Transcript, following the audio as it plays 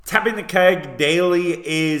Tapping the Keg Daily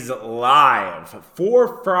is live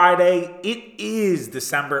for Friday. It is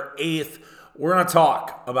December 8th. We're going to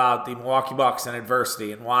talk about the Milwaukee Bucks and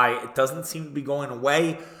adversity and why it doesn't seem to be going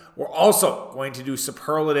away. We're also going to do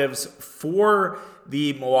superlatives for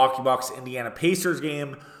the Milwaukee Bucks-Indiana Pacers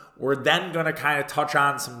game. We're then going to kind of touch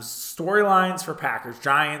on some storylines for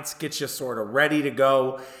Packers-Giants, get you sort of ready to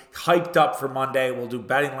go, hyped up for Monday. We'll do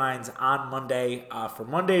betting lines on Monday for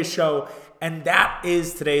Monday's show. And that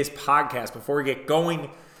is today's podcast. Before we get going,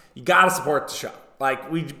 you got to support the show. I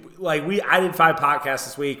did 5 podcasts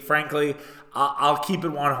this week. Frankly, I'll keep it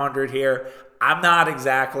 100 here. I'm not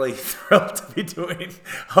exactly thrilled to be doing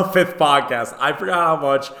a 5th podcast. I forgot how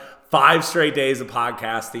much 5 straight days of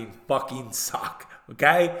podcasting fucking suck.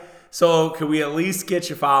 Okay? So can we at least get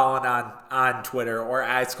you following on Twitter, or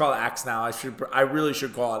it's called X now. I really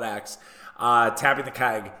should call it X. Tapping the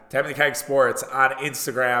Keg Sports on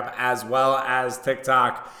Instagram as well as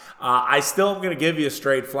TikTok. I still am going to give you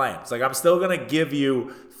straight flames. I'm still going to give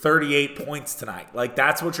you 38 points tonight.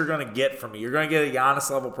 That's what you're going to get from me. You're going to get a Giannis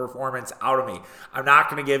level performance out of me. I'm not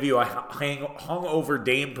going to give you a hungover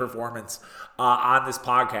Dame performance on this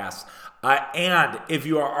podcast. And if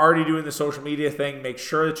you are already doing the social media thing, make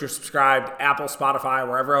sure that you're subscribed, Apple, Spotify,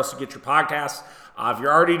 wherever else you get your podcasts. If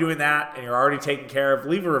you're already doing that and you're already taken care of,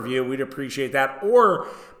 leave a review. We'd appreciate that. Or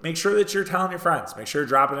make sure that you're telling your friends. Make sure you're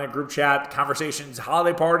dropping in a group chat. Conversations,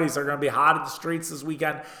 holiday parties are going to be hot in the streets this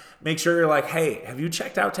weekend. Make sure you're like, hey, have you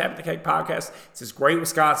checked out Tapping the Keg podcast? It's this great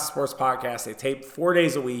Wisconsin sports podcast. They tape 4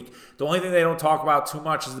 days a week. The only thing they don't talk about too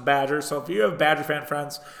much is the Badgers. So if you have Badger fan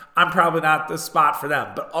friends, I'm probably not the spot for them.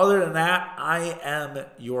 But other than that, I am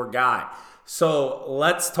your guy. So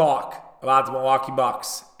let's talk about the Milwaukee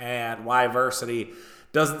Bucks and why adversity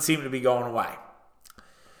doesn't seem to be going away.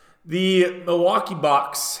 The Milwaukee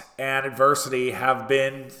Bucks and adversity have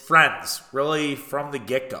been friends really from the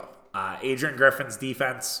get-go. Adrian Griffin's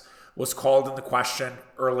defense was called into question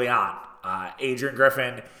early on. Adrian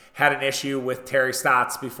Griffin had an issue with Terry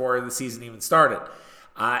Stotts before the season even started.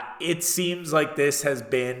 It seems like this has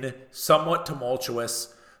been somewhat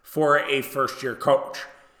tumultuous for a first-year coach.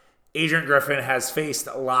 Adrian Griffin has faced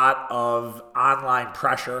a lot of online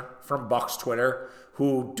pressure from Bucks Twitter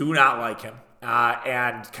who do not like him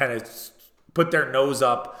and kind of put their nose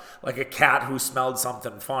up like a cat who smelled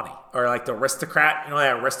something funny. Or like the aristocrat,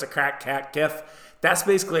 that aristocrat cat gif. That's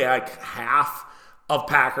basically like half of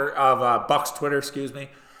Bucks Twitter,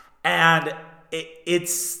 And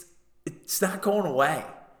it's not going away.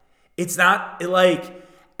 It's not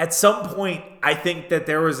at some point, I think that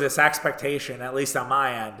there was this expectation, at least on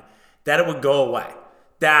my end, that it would go away.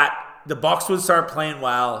 That the Bucks would start playing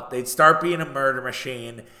well. They'd start being a murder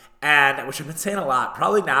machine. And which I've been saying a lot.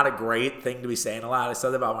 Probably not a great thing to be saying a lot. I said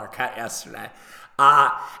that about Marquette yesterday.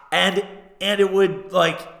 And it would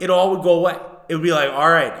it all would go away. It would be like, all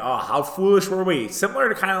right, how foolish were we? Similar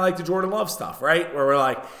to kind of like the Jordan Love stuff, right? Where we're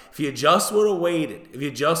like, if you just would have waited, if you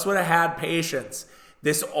just would have had patience,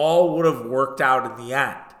 this all would have worked out in the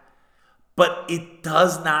end. But it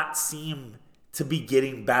does not seem to be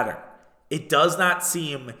getting better. It does not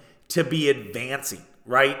seem to be advancing,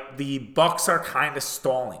 right? The Bucks are kind of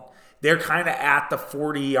stalling. They're kind of at the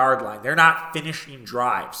 40-yard line. They're not finishing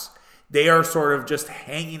drives. They are sort of just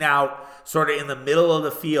hanging out sort of in the middle of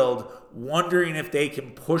the field, wondering if they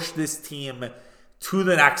can push this team to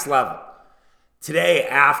the next level. Today,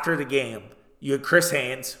 after the game, you had Chris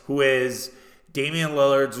Haynes, who is Damian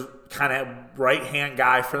Lillard's kind of right-hand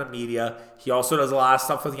guy for the media. He also does a lot of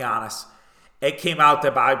stuff with Giannis. It came out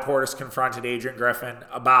that Bobby Portis confronted Adrian Griffin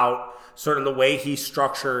about sort of the way he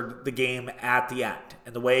structured the game at the end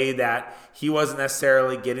and the way that he wasn't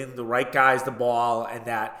necessarily getting the right guys the ball and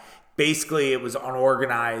that basically it was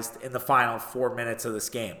unorganized in the final 4 minutes of this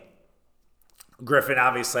game. Griffin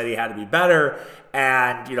obviously said he had to be better,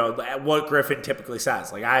 and what Griffin typically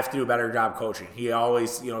says, I have to do a better job coaching. He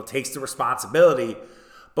always takes the responsibility,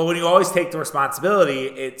 but when you always take the responsibility,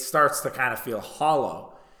 it starts to kind of feel hollow.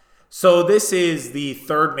 So this is the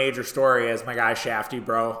third major story, as my guy Shafty,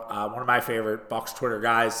 one of my favorite Bucks Twitter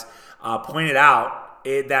guys, pointed out.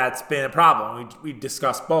 That's been a problem. We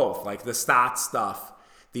discussed both, like the Stotts stuff,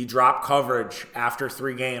 the drop coverage after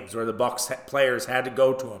 3 games where the Bucks players had to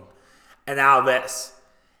go to him, and now this.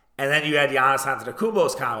 And then you had Giannis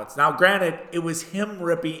Antetokounmpo's comments. Now, granted, it was him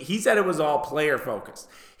ripping. He said it was all player focused.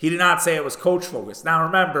 He did not say it was coach focused. Now,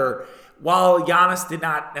 remember, while Giannis did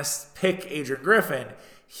not pick Adrian Griffin,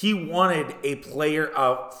 he wanted a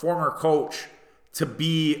former player, to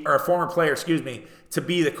be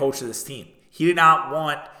the coach of this team. He did not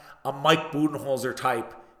want a Mike Budenholzer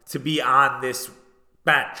type to be on this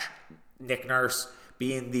bench. Nick Nurse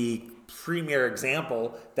being the premier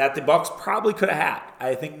example that the Bucks probably could have had.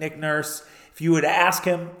 I think Nick Nurse, if you would ask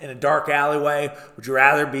him in a dark alleyway, would you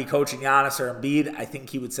rather be coaching Giannis or Embiid? I think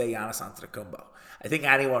he would say Giannis Antetokounmpo. I think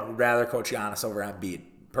anyone would rather coach Giannis over Embiid,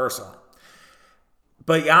 personally.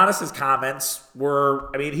 But Giannis's comments were,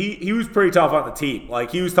 I mean, he was pretty tough on the team.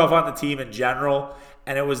 Like, he was tough on the team in general,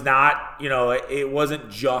 and it was not, it wasn't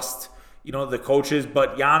just, the coaches,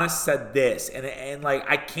 but Giannis said this, and like,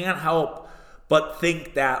 I can't help but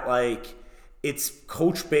think that, like, it's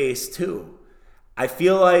coach-based too. I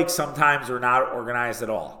feel like sometimes we're not organized at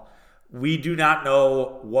all. We do not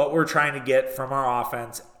know what we're trying to get from our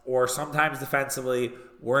offense, or sometimes defensively,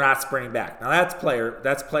 we're not sprinting back. Now, that's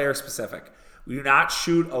player specific. We do not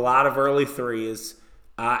shoot a lot of early threes.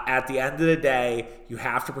 At the end of the day, you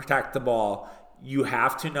have to protect the ball. You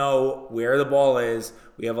have to know where the ball is.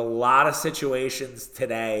 We have a lot of situations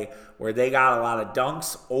today where they got a lot of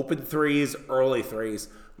dunks, open threes, early threes.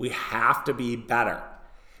 We have to be better.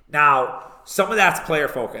 Now, some of that's player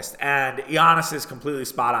focused, and Giannis is completely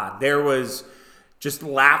spot on. There was just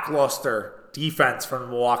lackluster defense from the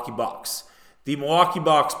Milwaukee Bucks. The Milwaukee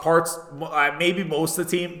Bucks, maybe most of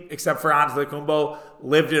the team, except for Antetokounmpo,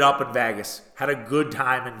 lived it up in Vegas, had a good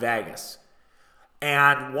time in Vegas.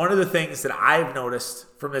 And one of the things that I've noticed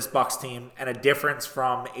from this Bucks team, and a difference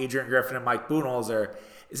from Adrian Griffin and Mike Budenholzer,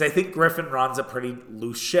 is I think Griffin runs a pretty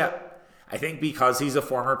loose ship. I think because he's a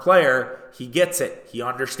former player, he gets it. He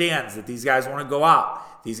understands that these guys want to go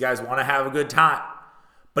out. These guys want to have a good time.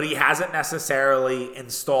 But he hasn't necessarily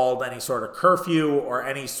installed any sort of curfew or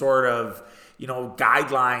any sort of,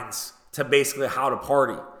 guidelines to basically how to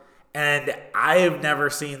party. And I have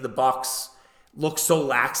never seen the Bucks look so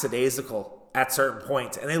lackadaisical at certain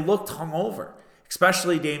points. And they looked hungover,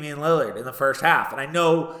 especially Damian Lillard in the first half. And I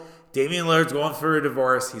know Damian Lillard's going through a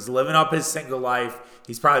divorce. He's living up his single life.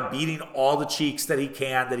 He's probably beating all the cheeks that he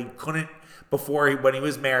can, that he couldn't before when he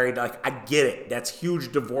was married. Like, I get it. That's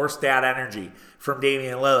huge divorce dad energy from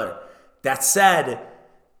Damian Lillard. That said,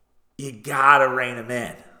 you gotta rein him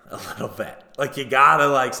in a little bit. Like, you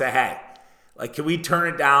gotta say, hey, can we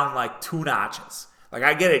turn it down 2 notches? Like,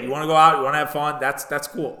 I get it. You want to go out, you want to have fun. That's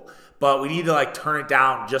cool. But we need to turn it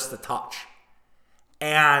down just a touch.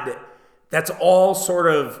 And that's all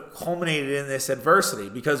sort of culminated in this adversity,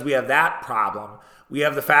 because we have that problem. We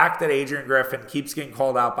have the fact that Adrian Griffin keeps getting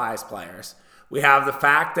called out by his players. We have the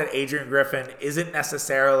fact that Adrian Griffin isn't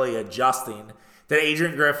necessarily adjusting, that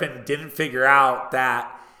Adrian Griffin didn't figure out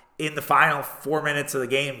that in the final 4 minutes of the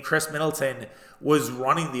game, Chris Middleton was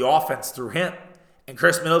running the offense through him. And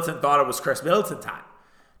Chris Middleton thought it was Chris Middleton time.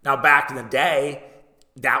 Now, back in the day,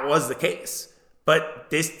 that was the case.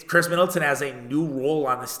 But Chris Middleton has a new role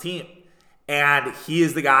on this team. And he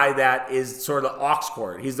is the guy that is sort of the aux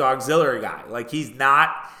cord. He's the auxiliary guy. He's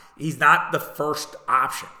not the first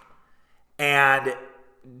option. And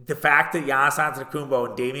the fact that Giannis Antetokounmpo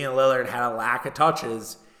and Damian Lillard had a lack of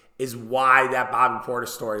touches is why that Bobby Portis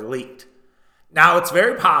story leaked. Now, it's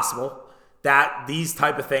very possible that these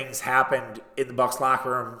type of things happened in the Bucks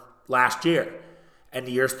locker room last year and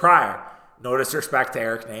the years prior. No disrespect to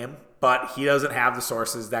Eric Name, but he doesn't have the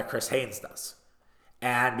sources that Chris Haynes does.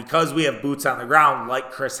 And because we have boots on the ground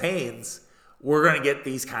like Chris Haynes, we're going to get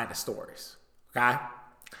these kind of stories. Okay?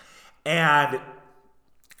 And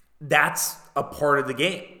that's a part of the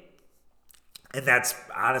game. And that's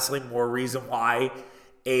honestly more reason why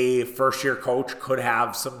a first-year coach could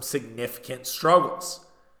have some significant struggles.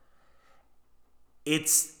 It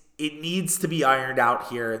needs to be ironed out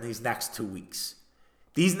here in these next 2 weeks.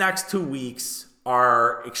 These next 2 weeks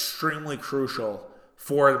are extremely crucial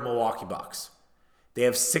for the Milwaukee Bucks. They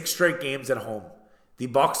have 6 straight games at home. The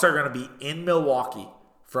Bucks are going to be in Milwaukee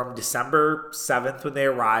from December 7th when they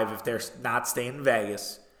arrive, if they're not staying in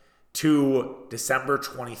Vegas, to December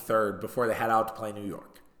 23rd before they head out to play New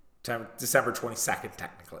York. December 22nd,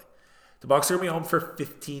 technically. The Bucks are going to be home for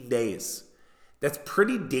 15 days. That's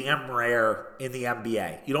pretty damn rare in the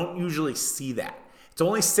NBA. You don't usually see that. It's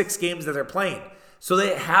only 6 games that they're playing. So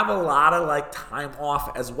they have a lot of time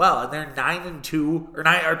off as well. And they're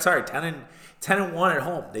 10-1 at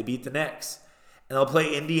home. They beat the Knicks. And they'll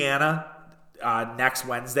play Indiana next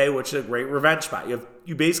Wednesday, which is a great revenge spot.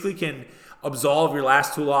 You basically can absolve your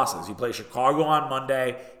last 2 losses. You play Chicago on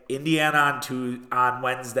Monday, Indiana on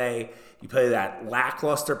Wednesday. You play that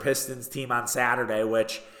lackluster Pistons team on Saturday,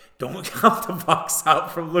 which don't count the Bucks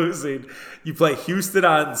out from losing. You play Houston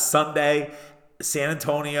on Sunday, San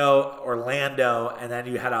Antonio, Orlando, and then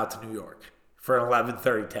you head out to New York for an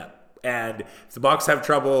 11:30 tip. And if the Bucks have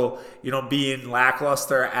trouble, being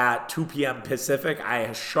lackluster at 2 p.m. Pacific,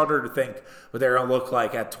 I shudder to think what they're going to look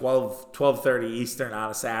like at 12:30 Eastern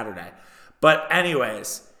on a Saturday. But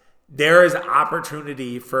anyways, there is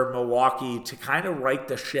opportunity for Milwaukee to kind of right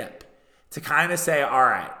the ship, to kind of say, all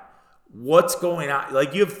right, what's going on?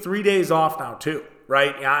 Like, you have 3 days off now too,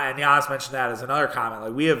 right? Yeah, and Giannis mentioned that as another comment.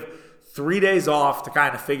 Like, we have 3 days off to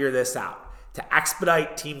kind of figure this out, to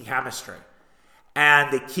expedite team chemistry.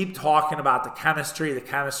 And they keep talking about the chemistry.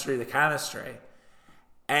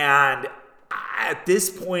 And at this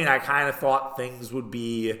point, I kind of thought things would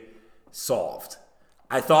be solved.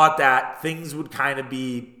 I thought that things would kind of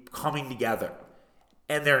be coming together,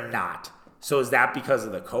 and they're not. So is that because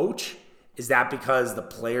of the coach? Is that because the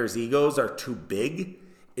players' egos are too big?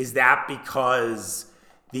 Is that because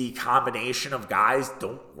the combination of guys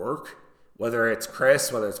don't work? Whether it's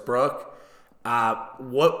Chris, whether it's Brooke,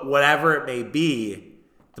 whatever it may be,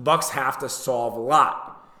 the Bucks have to solve a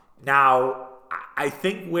lot. Now, I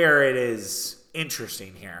think where it is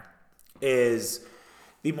interesting here is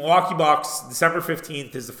the Milwaukee Bucks, December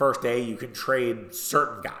 15th is the first day you can trade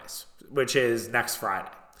certain guys, which is next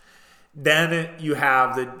Friday. Then you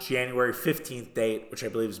have the January 15th date, which I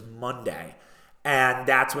believe is Monday, and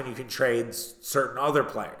that's when you can trade certain other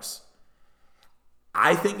players.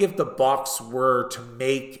 I think if the Bucks were to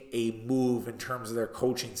make a move in terms of their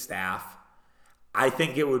coaching staff, I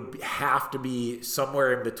think it would have to be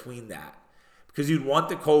somewhere in between that, because you'd want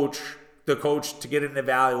the coach to get an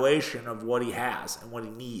evaluation of what he has and what he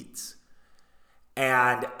needs.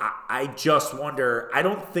 And I just wonder, I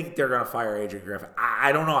don't think they're going to fire Adrian Griffin.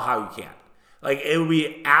 I don't know how you can. Like, it would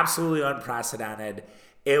be absolutely unprecedented.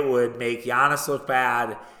 It would make Giannis look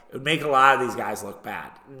bad. It would make a lot of these guys look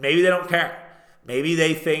bad. Maybe they don't care. Maybe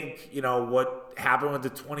they think, what happened with the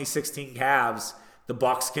 2016 Cavs, the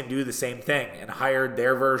Bucks can do the same thing and hired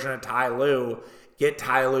their version of Ty Lue, get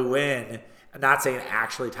Ty Lue in. I'm not saying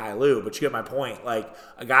actually Ty Lue, but you get my point. Like,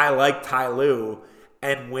 a guy like Ty Lue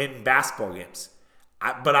and win basketball games.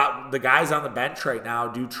 But the guys on the bench right now,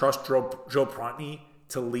 do you trust Joe Prunty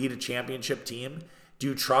to lead a championship team? Do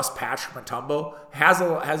you trust Patrick Mutombo? Has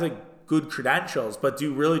a good credentials, but do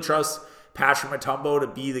you really trust Patrick Mutombo to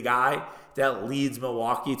be the guy that leads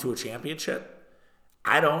Milwaukee to a championship?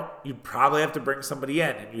 I don't. You'd probably have to bring somebody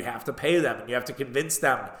in, and you have to pay them, and you have to convince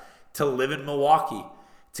them to live in Milwaukee.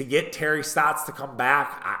 To get Terry Stotts to come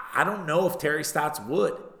back, I don't know if Terry Stotts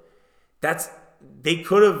would. They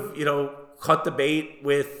could have, cut the bait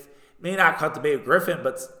with, may not cut the bait with Griffin,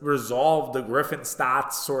 but resolved the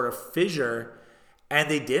Griffin-Stotts sort of fissure, and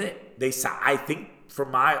they didn't. I think, from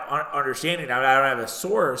my understanding, I don't have it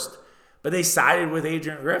sourced, but they sided with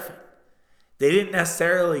Adrian Griffin. They didn't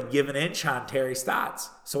necessarily give an inch on Terry Stotts.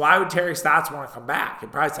 So why would Terry Stotts want to come back?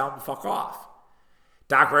 He'd probably tell him to fuck off.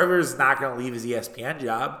 Doc Rivers is not going to leave his ESPN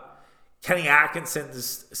job. Kenny Atkinson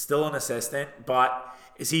is still an assistant, but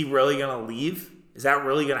is he really going to leave? Is that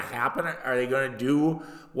really going to happen? Are they going to do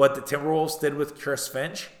what the Timberwolves did with Chris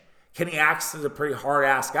Finch? Kenny Atkinson is a pretty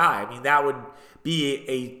hard-ass guy. I mean, that would be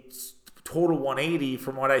a total 180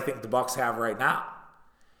 from what I think the Bucks have right now.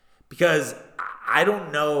 Because I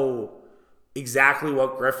don't know exactly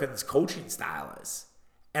what Griffin's coaching style is.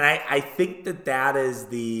 And I think that is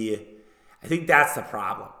I think that's the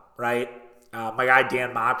problem, right? My guy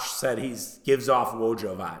Dan Mach said he gives off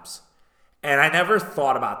Wojo vibes. And I never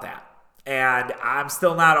thought about that. And I'm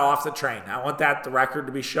still not off the train. I want the record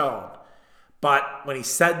to be shown. But when he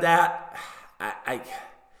said that, I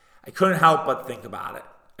couldn't help but think about it.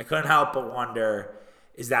 I couldn't help but wonder,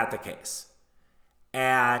 is that the case?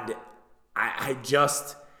 And I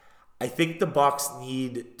think the Bucks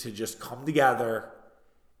need to just come together.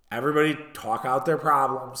 Everybody talk out their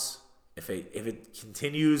problems. If it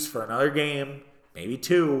continues for another game, maybe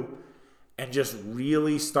two, and just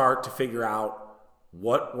really start to figure out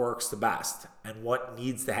what works the best and what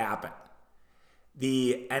needs to happen.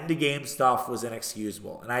 The end-of-game stuff was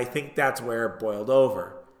inexcusable, and I think that's where it boiled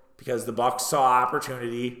over, because the Bucks saw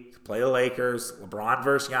opportunity to play the Lakers, LeBron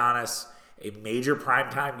versus Giannis, a major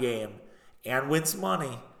primetime game, and win some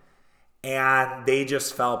money, and they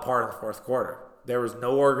just fell apart in the fourth quarter. There was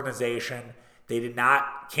no organization.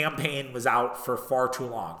 Campaign was out for far too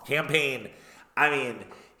long. Campaign,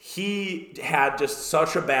 he had just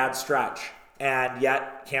such a bad stretch, and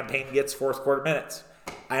yet Campaign gets fourth quarter minutes.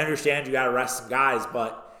 I understand you got to rest some guys,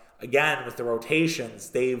 but again, with the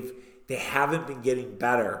rotations, they haven't been getting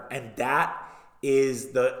better, and that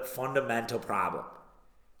is the fundamental problem.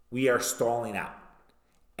 We are stalling out,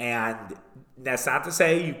 and that's not to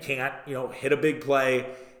say you can't, hit a big play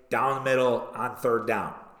down the middle on third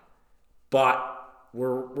down, but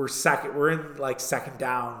we're in like second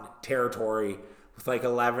down territory with like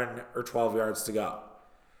 11 or 12 yards to go.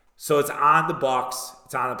 So it's on the Bucks,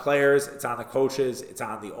 it's on the players, it's on the coaches, it's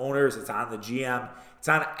on the owners, it's on the GM, it's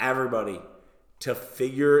on everybody to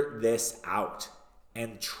figure this out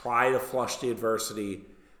and try to flush the adversity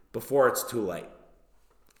before it's too late.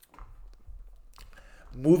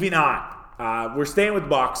 Moving on. We're staying with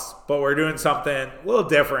Bucks, but we're doing something a little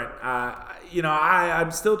different.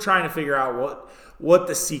 I'm still trying to figure out what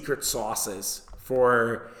the secret sauce is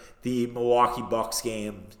for the Milwaukee Bucks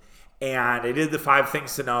game. And I did the 5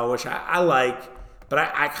 things to know, which I like, but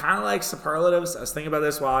I kind of like superlatives. I was thinking about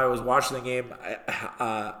this while I was watching the game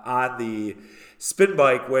on the spin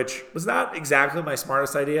bike, which was not exactly my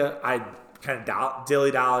smartest idea. I kind of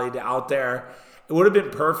dilly-dallied out there. It would have been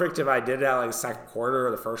perfect if I did it at like the second quarter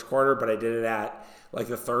or the first quarter, but I did it at like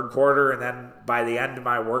the third quarter, and then by the end of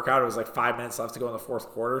my workout, it was like 5 minutes left to go in the fourth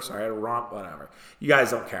quarter, so I had to run, whatever. You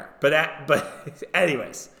guys don't care. But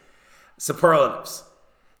anyways, superlatives.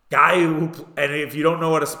 Guy who, and if you don't know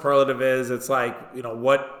what a superlative is, it's like,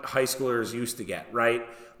 what high schoolers used to get, right?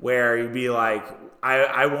 Where you'd be like,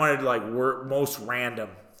 I wanted like most random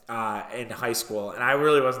in high school, and I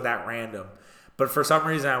really wasn't that random. But for some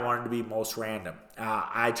reason, I wanted to be most random.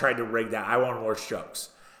 I tried to rig that. I wanted worse jokes,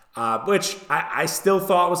 which I still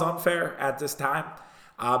thought was unfair at this time.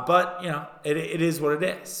 But, it is what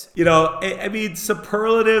it is.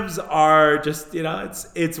 Superlatives are just,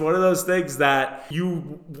 it's one of those things that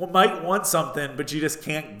you might want something, but you just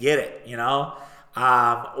can't get it,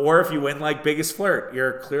 or if you win like Biggest Flirt,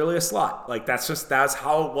 you're clearly a slut. Like that's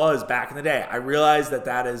how it was back in the day. I realize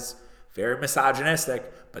that is very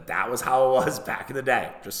misogynistic, but that was how it was back in the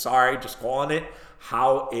day. Just calling it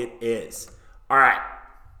how it is. All right.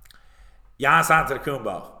 Giannis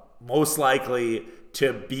Antetokounmpo, most likely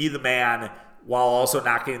to be the man while also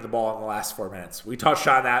not getting the ball in the last 4 minutes. We touched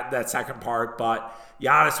on that second part, but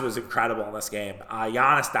Giannis was incredible in this game.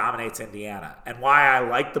 Giannis dominates Indiana. And why I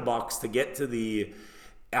like the Bucks to get to the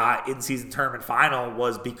in-season tournament final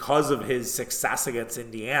was because of his success against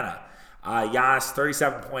Indiana. Giannis,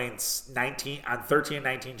 37 points, 13 and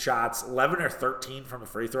 19 shots, 11 or 13 from the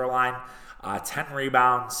free throw line, 10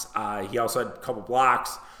 rebounds. He also had a couple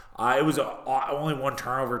blocks. It was only one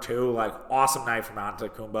turnover too. Like, awesome night from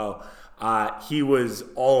Antetokounmpo. He was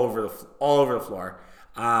all over the floor.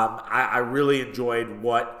 I really enjoyed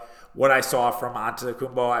what I saw from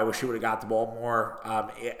Antetokounmpo. I wish he would have got the ball more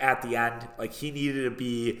at the end. Like, he needed to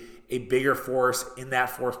be a bigger force in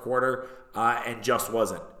that fourth quarter, and just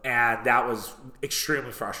wasn't. And that was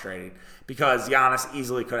extremely frustrating because Giannis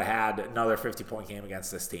easily could have had another 50-point game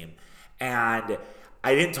against this team. And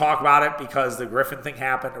I didn't talk about it because the Griffin thing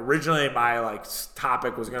happened. Originally, my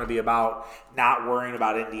topic was going to be about not worrying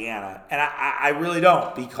about Indiana, and I really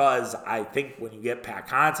don't, because I think when you get Pat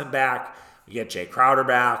Connaughton back, you get Jay Crowder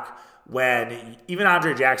back, when even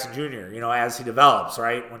Andre Jackson Jr., as he develops,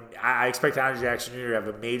 right? When I expect Andre Jackson Jr. to have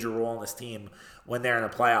a major role in this team when they're in the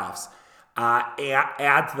playoffs.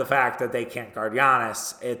 Add to the fact that they can't guard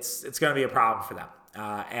Giannis, it's going to be a problem for them,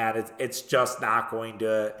 and it's just not going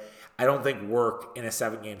to, I don't think, work in a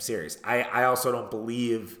 7-game series. I also don't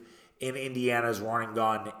believe in Indiana's run and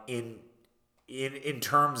gun in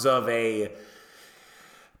terms of a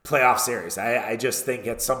playoff series. I just think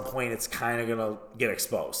at some point it's kind of going to get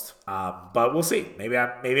exposed. But we'll see. Maybe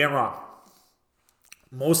I'm wrong.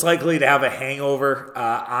 Most likely to have a hangover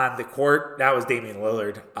on the court, that was Damian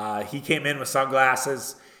Lillard. He came in with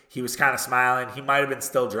sunglasses. He was kind of smiling. He might have been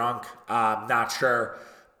still drunk. Not sure.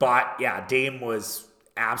 But, yeah, Dame was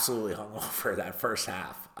absolutely hungover that first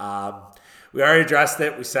half. We already addressed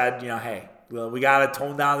it. We said, hey, we got to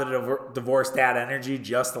tone down the divorced dad energy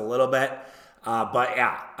just a little bit. But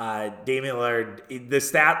yeah, Damian Lillard, the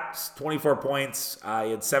stats, 24 points.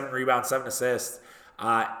 He had 7 rebounds, 7 assists.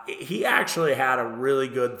 He actually had a really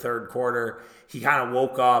good third quarter. He kind of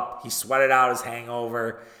woke up. He sweated out his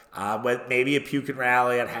hangover, with maybe a puke and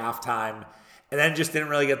rally at halftime, and then just didn't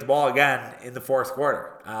really get the ball again in the fourth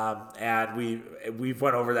quarter. And we've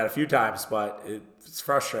went over that a few times, but it's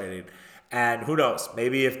frustrating. And who knows?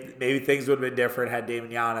 Maybe things would have been different had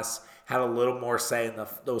Damian Giannis had a little more say in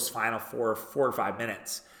those final 4 to 5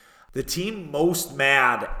 minutes. The team most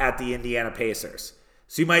mad at the Indiana Pacers.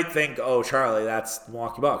 So you might think, oh, Charlie, that's the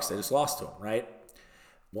Milwaukee Bucks. They just lost to them, right?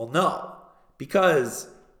 Well, no, because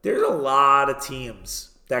there's a lot of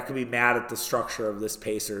teams that could be mad at the structure of this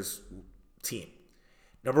Pacers team.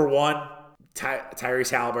 Number one,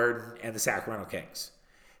 Tyrese Halliburton and the Sacramento Kings.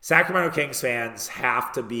 Sacramento Kings fans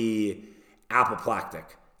have to be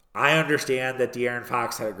apoplectic. I understand that De'Aaron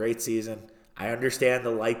Fox had a great season. I understand the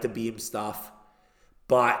light the beam stuff.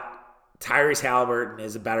 But Tyrese Halliburton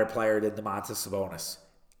is a better player than Domantas Sabonis.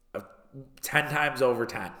 10 times over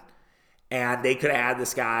 10. And they could have had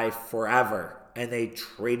this guy forever, and they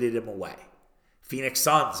traded him away. Phoenix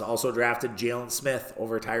Suns also drafted Jalen Smith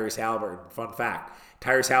over Tyrese Halliburton. Fun fact.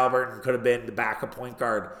 Tyrese Halliburton could have been the backup point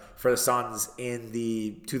guard for the Suns in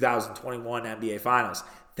the 2021 NBA Finals.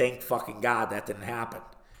 Thank fucking God that didn't happen.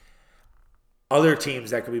 Other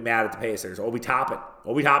teams that could be mad at the Pacers. Obi Toppin.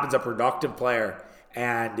 Obi Toppin's a productive player,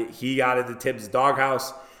 and he got into Tibbs'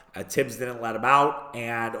 doghouse. Tibbs didn't let him out,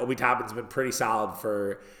 and Obi Toppin's been pretty solid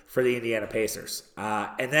for the Indiana Pacers.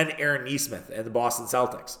 And then Aaron Nesmith and the Boston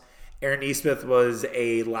Celtics. Aaron Nesmith was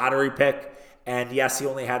a lottery pick, and yes, he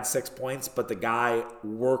only had 6 points, but the guy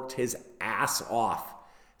worked his ass off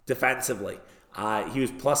defensively. He was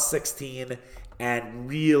plus 16 and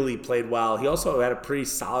really played well. He also had a pretty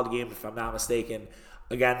solid game, if I'm not mistaken,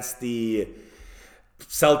 against the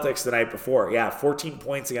Celtics the night before. Yeah, 14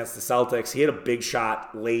 points against the Celtics. He had a big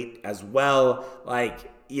shot late as well.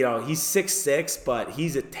 He's 6'6", but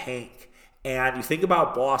he's a tank. And you think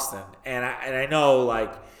about Boston, and I know,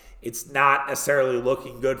 it's not necessarily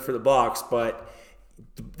looking good for the Bucks, but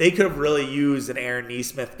they could have really used an Aaron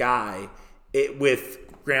Nesmith guy with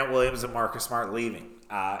Grant Williams and Marcus Smart leaving.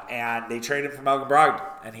 And they traded for Malcolm Brogdon.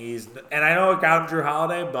 And I know it got him Drew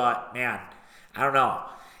Holiday, but man, I don't know.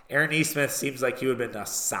 Aaron Nesmith seems like he would have been a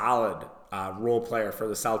solid role player for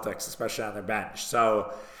the Celtics, especially on their bench.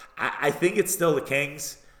 So I think it's still the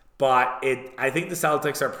Kings, but I think the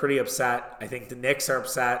Celtics are pretty upset. I think the Knicks are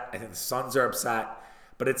upset. I think the Suns are upset.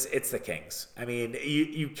 But it's the Kings. I mean,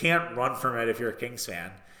 you can't run from it if you're a Kings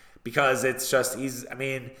fan, because it's just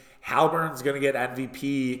Halliburton's going to get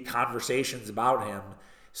MVP conversations about him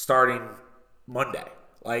starting Monday.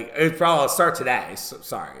 It'll start today.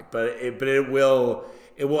 Sorry, but it will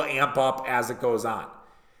amp up as it goes on.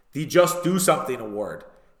 The Just Do Something award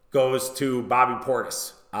goes to Bobby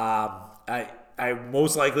Portis. I'm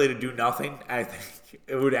most likely to do nothing. I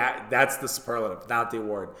think that's the superlative, not the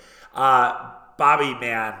award. Bobby,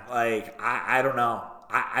 man, I don't know.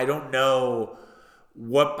 I don't know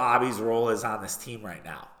what Bobby's role is on this team right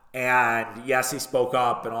now. And yes, he spoke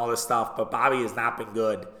up and all this stuff, but Bobby has not been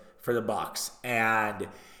good for the Bucks, and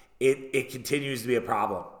it continues to be a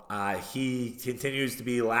problem. He continues to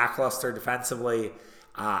be lackluster defensively.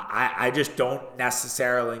 I just don't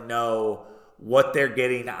necessarily know what they're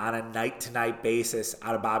getting on a night-to-night basis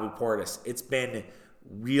out of Bobby Portis. It's been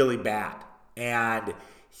really bad, and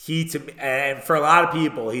for a lot of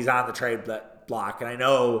people, he's on the trade block, and I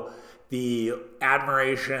know the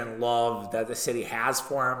admiration and love that the city has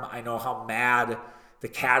for him. I know how mad the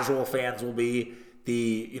casual fans will be.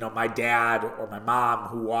 My dad or my mom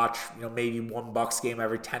who watch, maybe one Bucks game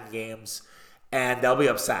every 10 games, and they'll be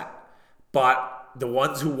upset. But the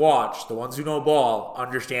ones who watch, the ones who know ball,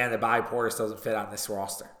 understand that Bobby Portis doesn't fit on this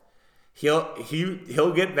roster.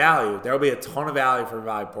 He'll get value. There'll be a ton of value for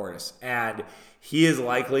Bobby Portis, and he is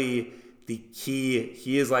likely the key.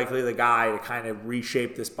 He is likely the guy to kind of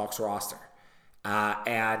reshape this Bucks roster.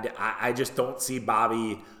 And I just don't see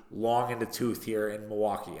Bobby long in the tooth here in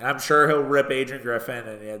Milwaukee. And I'm sure he'll rip Adrian Griffin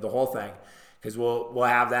and the whole thing, because we'll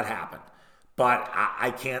have that happen. But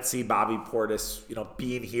I can't see Bobby Portis,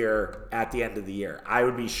 being here at the end of the year. I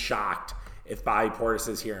would be shocked if Bobby Portis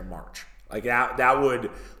is here in March. That would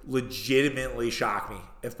legitimately shock me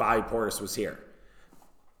if Bobby Portis was here.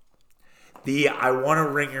 The I want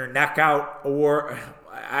to wring your neck out award.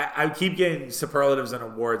 I keep getting superlatives and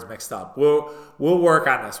awards mixed up. We'll work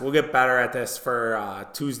on this. We'll get better at this for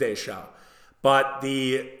Tuesday's show. But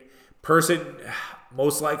the person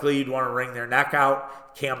most likely you'd want to wring their neck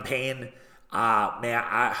out, campaign.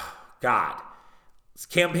 God. His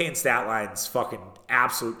campaign stat line's fucking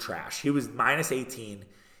absolute trash. He was minus 18.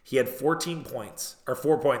 He had 4 points,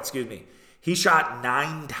 excuse me. He shot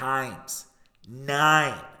 9 times.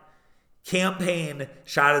 9. Campaign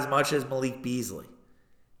shot as much as Malik Beasley.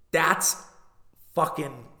 That's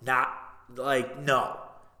fucking not, no.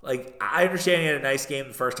 I understand he had a nice game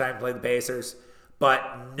the first time he played the Pacers,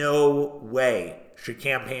 but no way should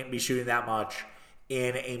Campaign be shooting that much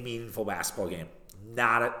in a meaningful basketball game.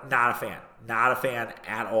 Not a fan. Not a fan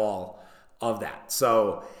at all of that.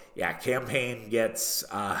 So, yeah, Campaign gets,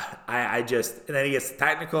 and then he gets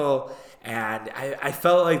technical, and I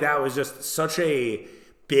felt like that was just such a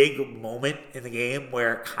big moment in the game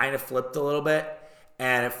where it kind of flipped a little bit,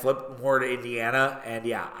 and it flipped more to Indiana. And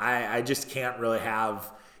yeah, I just can't really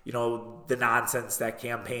have, the nonsense that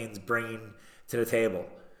Campaign's bringing to the table.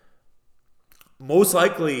 Most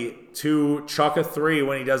likely to chuck a 3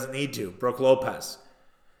 when he doesn't need to, Brook Lopez.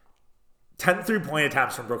 10 3-point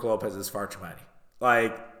attempts from Brook Lopez is far too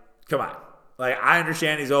many. Come on. I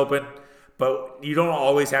understand he's open, but you don't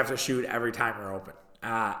always have to shoot every time you're open.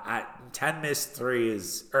 7 missed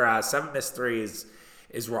threes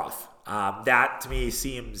is rough. That to me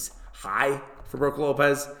seems high for Brook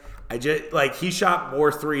Lopez. He shot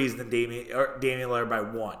more threes than Damian Lillard by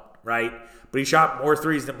one, right? But he shot more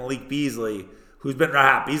threes than Malik Beasley, who's been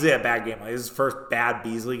hot. Beasley had a bad game. This is his first bad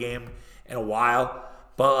Beasley game in a while.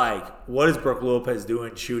 But what is Brook Lopez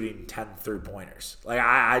doing shooting 10 3-pointers?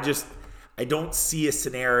 I don't see a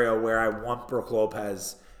scenario where I want Brook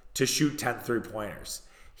Lopez to shoot 10 3-pointers.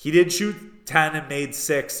 He did shoot 10 and made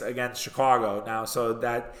 6 against Chicago now, so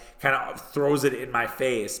that kind of throws it in my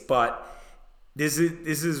face. But this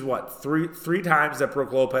is what three times that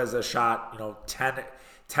Brook Lopez has shot 10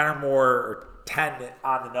 or more, or 10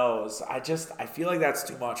 on the nose. I feel like that's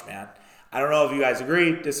too much, man. I don't know if you guys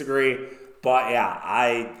agree, disagree, but yeah,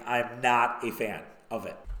 I'm not a fan of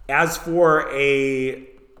it. As for a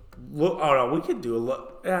look, we could do a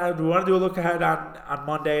look. Do we want to do a look ahead on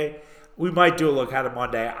Monday? We might do a look ahead on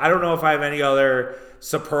Monday. I don't know if I have any other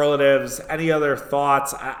superlatives, any other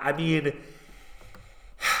thoughts. I mean,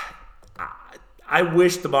 I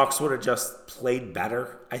wish the Bucks would have just played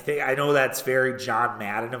better. I know that's very John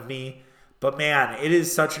Madden of me, but man, it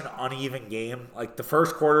is such an uneven game. The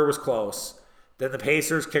first quarter was close. Then the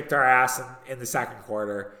Pacers kicked our ass in the second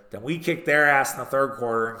quarter. Then we kicked their ass in the third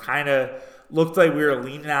quarter and kind of looked like we were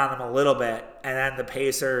leaning on them a little bit. And then the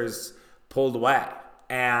Pacers pulled away.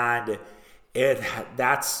 And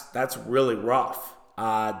that's really rough.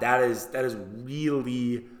 That is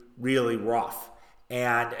really, really rough.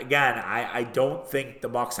 And again, I don't think the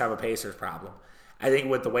Bucks have a Pacers problem. I think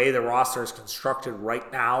with the way the roster is constructed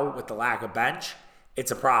right now, with the lack of bench,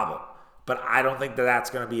 it's a problem. But I don't think that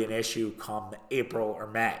that's going to be an issue come April or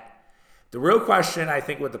May. The real question, I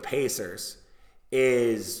think, with the Pacers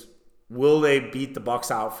is, will they beat the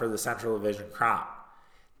Bucks out for the Central Division crown?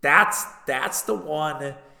 That's the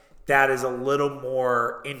one that is a little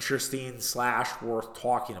more interesting / worth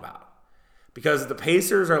talking about. Because the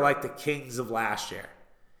Pacers are like the Kings of last year.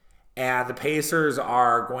 And the Pacers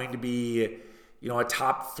are going to be, a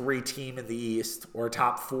top 3 team in the East, or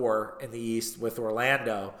top 4 in the East, with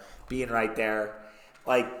Orlando being right there.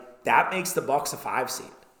 That makes the Bucks a 5 seed.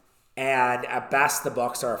 And at best, the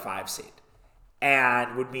Bucks are a 5 seed.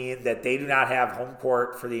 And would mean that they do not have home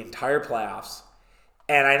court for the entire playoffs.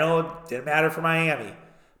 And I know it didn't matter for Miami,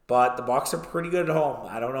 but the Bucks are pretty good at home.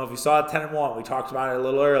 I don't know if you saw it 10-1. We talked about it a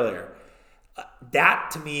little earlier. That,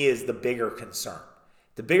 to me, is the bigger concern.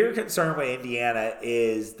 The bigger concern with Indiana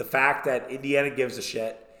is the fact that Indiana gives a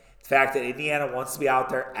shit. The fact that Indiana wants to be out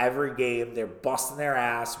there every game. They're busting their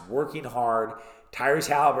ass, working hard. Tyrese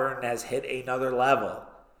Halliburton has hit another level.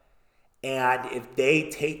 And if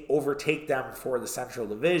they overtake them for the Central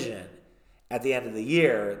Division at the end of the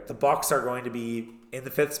year, the Bucks are going to be in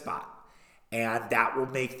the 5th spot. And that will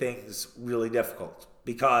make things really difficult,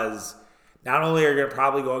 because not only are you going to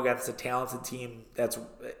probably go against a talented team that's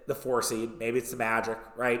the 4 seed, maybe it's the Magic,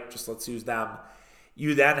 right? Just let's use them.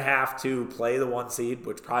 You then have to play the 1 seed,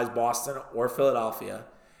 which probably is Boston or Philadelphia.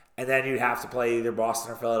 And then you'd have to play either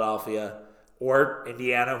Boston or Philadelphia or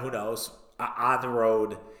Indiana, who knows, on the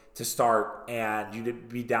road to start. And you'd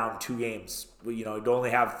be down 2 games. You'd only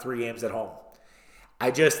have 3 games at home. I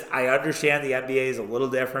understand the NBA is a little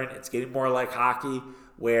different. It's getting more like hockey,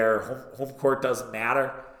 where home court doesn't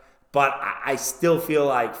matter. But I still feel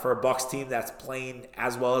like for a Bucks team that's playing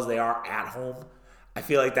as well as they are at home, I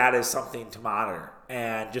feel like that is something to monitor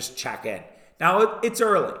and just check in. Now, it's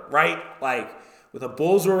early, right? When the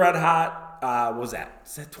Bulls were red hot, is that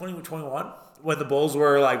 2021? When the Bulls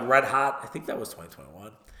were red hot, I think that was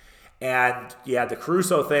 2021. And you had the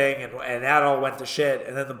Caruso thing, and that all went to shit.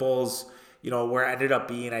 And then the Bulls, ended up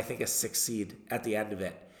being, I think, a 6 seed at the end of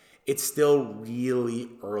it. It's still really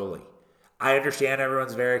early. I understand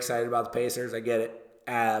everyone's very excited about the Pacers. I get it.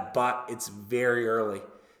 But it's very early.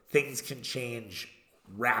 Things can change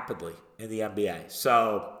rapidly in the NBA.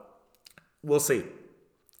 So we'll see.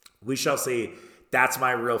 We shall see. That's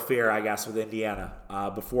my real fear, I guess, with Indiana.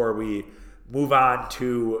 Before we move on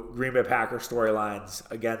to Green Bay Packers storylines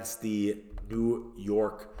against the New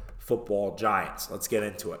York Football Giants. Let's get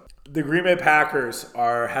into it. The Green Bay Packers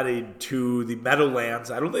are headed to the Meadowlands.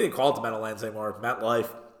 I don't think they call it the Meadowlands anymore. MetLife.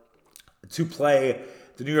 To play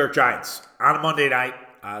the New York Giants on a Monday night.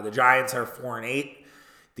 The Giants are 4-8.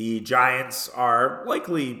 The Giants are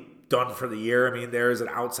likely done for the year. I mean, there is an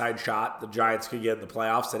outside shot the Giants could get in the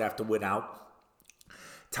playoffs. They'd have to win out.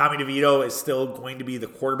 Tommy DeVito is still going to be the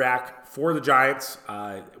quarterback for the Giants.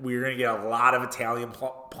 We're going to get a lot of Italian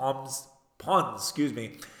puns,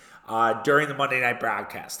 during the Monday night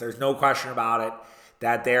broadcast. There's no question about it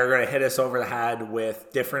that they're going to hit us over the head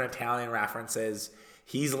with different Italian references.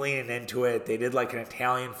 He's leaning into it. They did an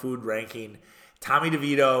Italian food ranking. Tommy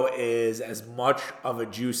DeVito is as much of a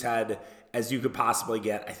juice head as you could possibly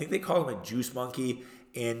get. I think they call him a juice monkey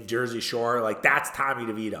in Jersey Shore. Like, that's Tommy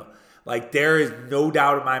DeVito. Like, there is no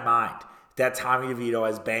doubt in my mind that Tommy DeVito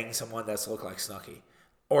has banged someone that's looked like Snooki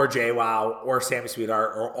or JWoww or Sammy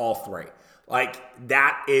Sweetheart or all three. Like,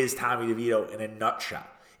 that is Tommy DeVito in a nutshell.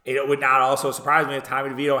 It would not also surprise me if Tommy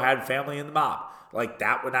DeVito had family in the mob. Like,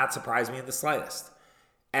 that would not surprise me in the slightest.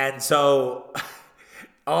 And so,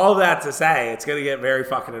 all that to say, it's going to get very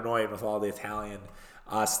fucking annoying with all the Italian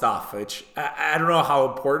stuff, which I don't know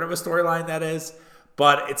how important of a storyline that is,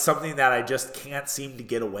 but it's something that I just can't seem to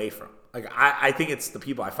get away from. Like, I think it's the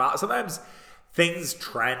people I follow. Sometimes things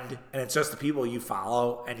trend, and it's just the people you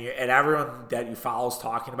follow, and everyone that you follow is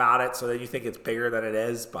talking about it, so that you think it's bigger than it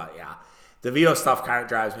is. But yeah, the Vito stuff kind of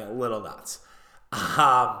drives me a little nuts.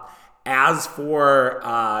 As for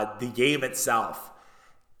the game itself,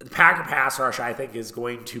 the Packer pass rush, I think, is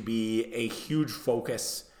going to be a huge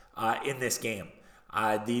focus in this game.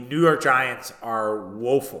 The New York Giants are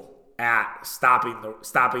woeful at stopping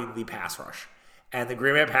the pass rush. And the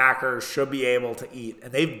Green Bay Packers should be able to eat.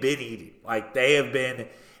 And they've been eating. Like, they have been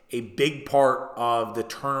a big part of the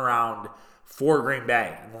turnaround for Green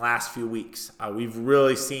Bay in the last few weeks. We've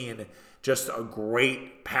really seen just a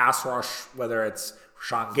great pass rush, whether it's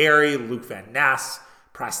Sean Gary, Luke Van Ness,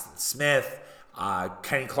 Preston Smith,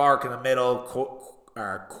 Kenny Clark in the middle,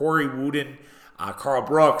 Corey Wooden, Carl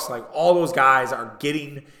Brooks. Like, all those guys are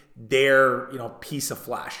getting their piece of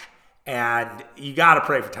flesh. And you got to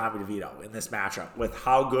pray for Tommy DeVito in this matchup with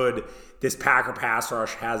how good this Packer pass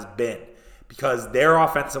rush has been, because their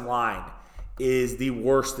offensive line is the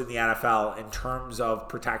worst in the NFL in terms of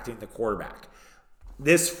protecting the quarterback.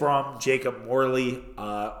 This from Jacob Morley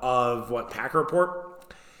of Packer Report.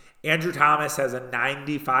 Andrew Thomas has a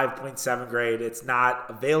 95.7 grade. It's not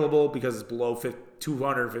available because it's below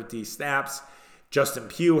 250 snaps. Justin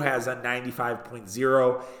Pugh has a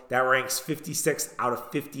 95.0. That ranks 56 out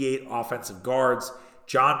of 58 offensive guards.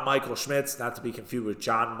 John Michael Schmitz, not to be confused with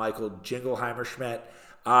John Michael Jingleheimer Schmidt,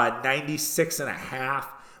 96.5,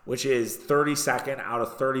 which is 32nd out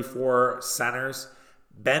of 34 centers.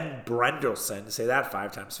 Ben Brendelson, say that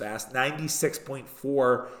 5 times fast,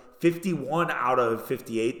 96.4, 51 out of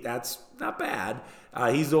 58. That's not bad.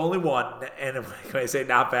 He's the only one, and when I say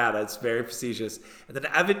not bad, that's very facetious. And then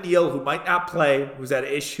Evan Neal, who might not play, who's had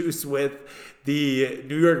issues with the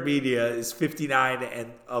New York media, is 59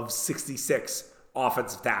 and of 66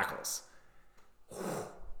 offensive tackles. Whew.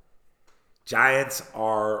 Giants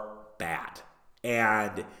are bad.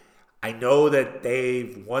 And I know that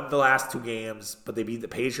they've won the last 2 games, but they beat the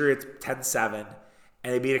Patriots 10-7,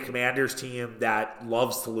 and they beat a Commanders team that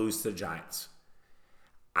loves to lose to the Giants.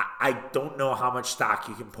 I don't know how much stock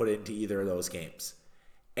you can put into either of those games.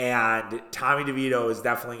 And Tommy DeVito is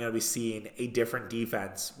definitely going to be seeing a different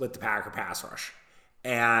defense with the Packer pass rush.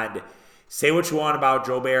 And say what you want about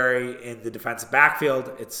Joe Barry in the defensive backfield,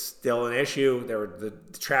 it's still an issue. The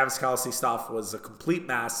Travis Kelce stuff was a complete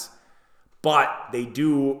mess, but they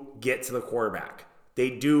do get to the quarterback. They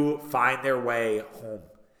do find their way home.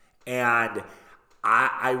 And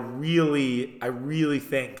I really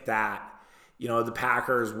think that the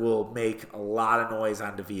Packers will make a lot of noise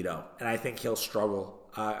on DeVito, and I think he'll struggle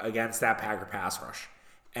against that Packer pass rush.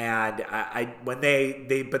 And but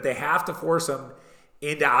they have to force him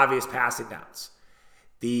into obvious passing downs.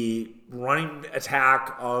 The running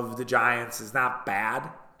attack of the Giants is not bad.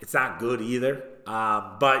 It's not good either.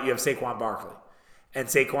 But you have Saquon Barkley, and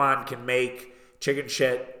Saquon can make chicken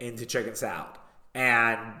shit into chicken salad,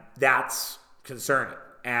 and that's concerning.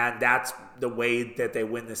 And that's the way that they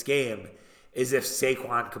win this game, is if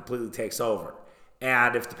Saquon completely takes over.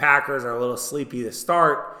 And if the Packers are a little sleepy to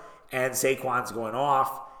start and Saquon's going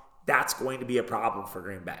off, that's going to be a problem for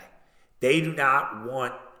Green Bay. They do not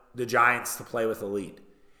want the Giants to play with a lead.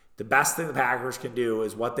 The best thing the Packers can do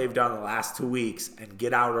is what they've done the last 2 weeks and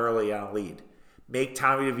get out early on a lead. Make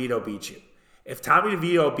Tommy DeVito beat you. If Tommy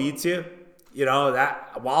DeVito beats you,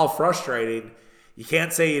 that while frustrating, you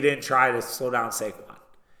can't say you didn't try to slow down Saquon.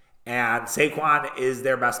 And Saquon is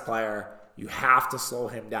their best player. You have to slow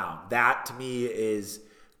him down. That, to me, is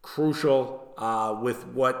crucial with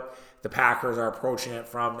what the Packers are approaching it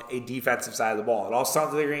from a defensive side of the ball. It all sounds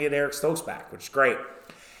like they're going to get Eric Stokes back, which is great.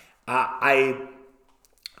 I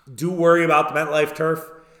do worry about the MetLife turf.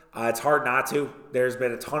 It's hard not to. There's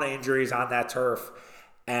been a ton of injuries on that turf.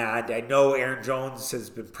 And I know Aaron Jones has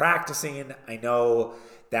been practicing. I know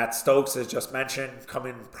that Stokes, as just mentioned,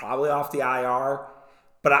 coming probably off the IR.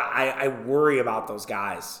 But I worry about those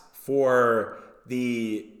guys for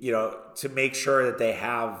to make sure that they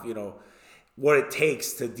have, what it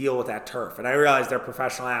takes to deal with that turf. And I realize they're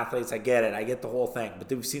professional athletes. I get it. I get the whole thing.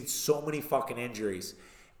 But we've seen so many fucking injuries.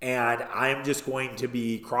 And I'm just going to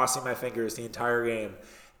be crossing my fingers the entire game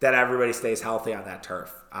that everybody stays healthy on that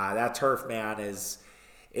turf. That turf, man,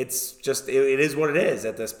 it's just, it is what it is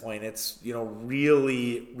at this point. It's,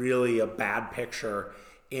 really, really a bad picture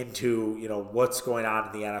into, what's going on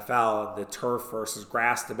in the NFL and the turf versus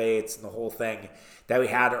grass debates and the whole thing that we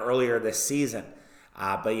had earlier this season.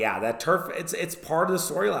 But yeah, that turf, it's part of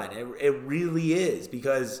the storyline. It really is,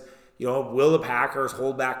 because, will the Packers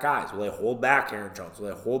hold back guys? Will they hold back Aaron Jones?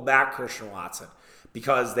 Will they hold back Christian Watson?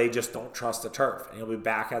 Because they just don't trust the turf. And you'll be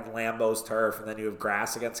back at Lambeau's turf, and then you have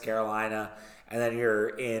grass against Carolina, and then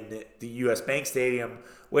you're in the U.S. Bank Stadium,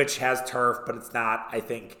 which has turf, but it's not, I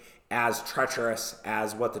think, as treacherous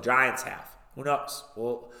as what the Giants have. Who knows?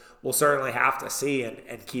 We'll certainly have to see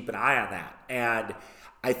and keep an eye on that. And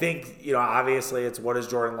I think, obviously it's, what does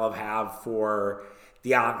Jordan Love have for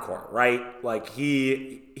the encore, right? Like,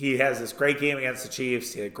 he has this great game against the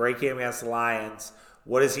Chiefs. He had a great game against the Lions.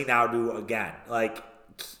 What does he now do again? Like,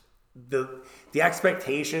 the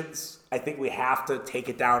expectations, I think we have to take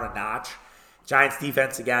it down a notch. Giants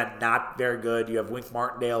defense, again, not very good. You have Wink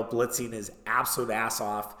Martindale blitzing his absolute ass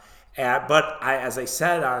off. But as I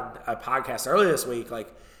said on a podcast earlier this week,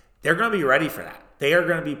 like, they're going to be ready for that. They are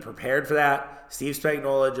going to be prepared for that. Steve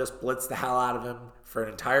Spagnuolo just blitzed the hell out of him for an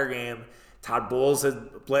entire game. Todd Bowles has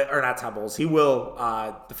not Todd Bowles. He will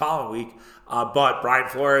the following week. But Brian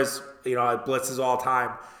Flores, blitzes all the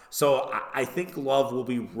time. So I think Love will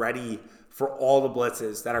be ready for all the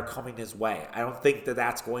blitzes that are coming his way. I don't think that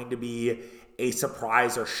that's going to be a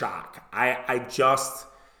surprise or shock. I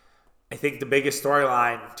think the biggest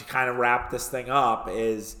storyline to kind of wrap this thing up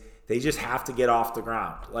is they just have to get off the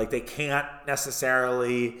ground. Like, they can't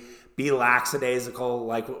necessarily be lackadaisical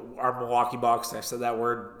like our Milwaukee Bucks. I've said that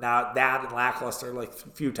word now, that and lackluster like a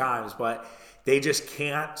few times, but they just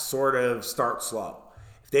can't sort of start slow.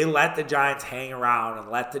 If they let the Giants hang around and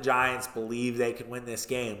let the Giants believe they can win this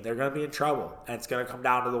game, they're going to be in trouble, and it's going to come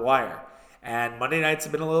down to the wire. And Monday nights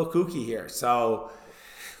have been a little kooky here, so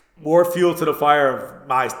more fuel to the fire of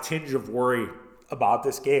my tinge of worry about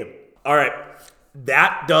this game. All right,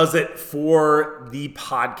 that does it for the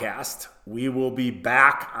podcast. We will be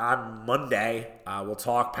back on Monday. We'll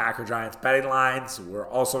talk Packer-Giants betting lines. We're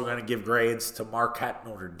also going to give grades to Marquette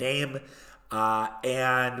Notre Dame.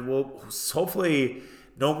 And we'll hopefully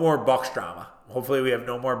no more Bucks drama. Hopefully we have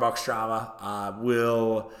no more Bucks drama.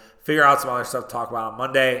 We'll figure out some other stuff to talk about on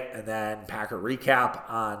Monday. And then Packer recap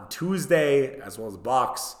on Tuesday, as well as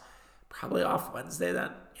Bucks. Probably off Wednesday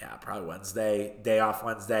then. Yeah, probably Wednesday. Day off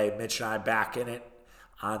Wednesday. Mitch and I back in it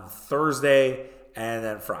on Thursday and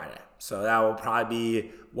then Friday. So that will probably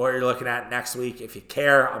be what you're looking at next week. If you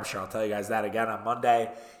care, I'm sure I'll tell you guys that again on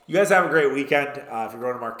Monday. You guys have a great weekend. If you're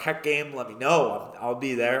going to Marquette game, let me know. I'll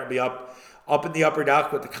be there. I'll be up in the upper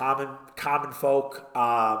deck with the common folk.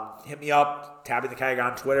 Hit me up, Tapping the Keg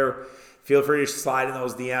on Twitter. Feel free to slide in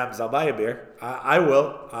those DMs. I'll buy you a beer. I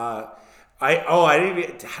will. I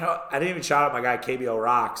didn't even shout out my guy KBO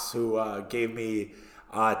Rocks, who gave me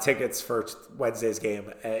tickets for Wednesday's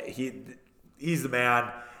game. He's the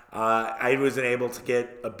man. I wasn't able to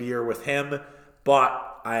get a beer with him,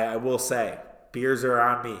 but I will say beers are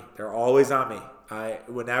on me. They're always on me.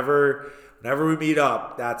 Whenever we meet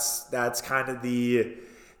up, that's kind of the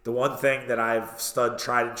one thing that I've stood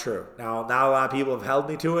tried and true. Now, not a lot of people have held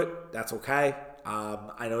me to it. That's okay.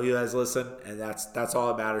 I know you guys listen, and that's all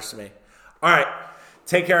that matters to me. All right.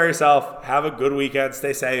 Take care of yourself. Have a good weekend.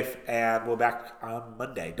 Stay safe. And we'll be back on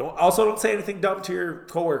Monday. Don't say anything dumb to your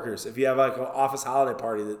coworkers if you have like an office holiday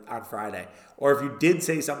party on Friday. Or if you did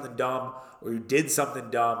say something dumb or you did something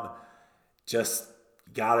dumb, just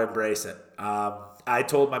got to embrace it. I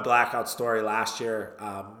told my blackout story last year.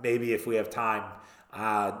 Maybe if we have time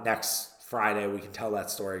next Friday, we can tell that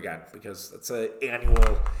story again, because it's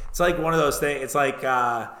it's like one of those things. It's like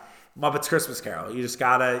Muppets Christmas Carol. You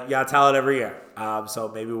gotta tell it every year. So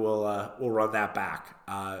maybe we'll run that back.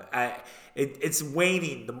 It's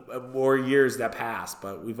waning the more years that pass,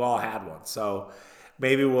 but we've all had one. So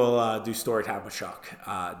maybe we'll do story time with Chuck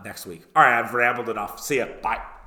next week. All right, I've rambled enough. See ya. Bye.